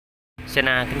Xin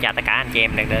kính chào tất cả anh chị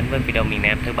em đang đến với video miền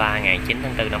Nam thứ ba ngày 9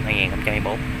 tháng 4 năm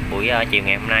 2024. Buổi chiều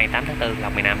ngày hôm nay 8 tháng 4,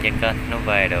 lọc miền Nam trên kênh nó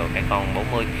về được cái con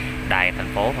 40 đài thành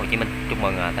phố Hồ Chí Minh. Chúc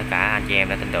mừng tất cả anh chị em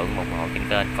đã tin tưởng ủng hộ trên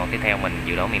kênh. Còn tiếp theo mình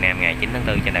dự đoán miền Nam ngày 9 tháng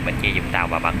 4 trên đài Bến Tre, Vũng Tàu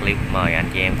và Bạc Liêu. Mời anh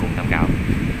chị em cùng tham khảo.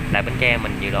 Đài Bến Tre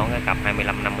mình dự đoán cái cặp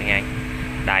 2552.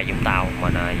 Đài Vũng Tàu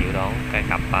mình dự đoán cái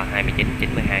cặp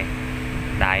 2992.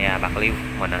 Đài Bạc Liêu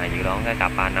mình dự đoán cái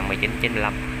cặp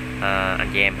 5995. Anh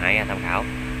chị em hãy tham khảo.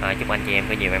 Chúc anh chị em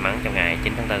có nhiều may mắn trong ngày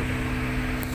 9 tháng 4.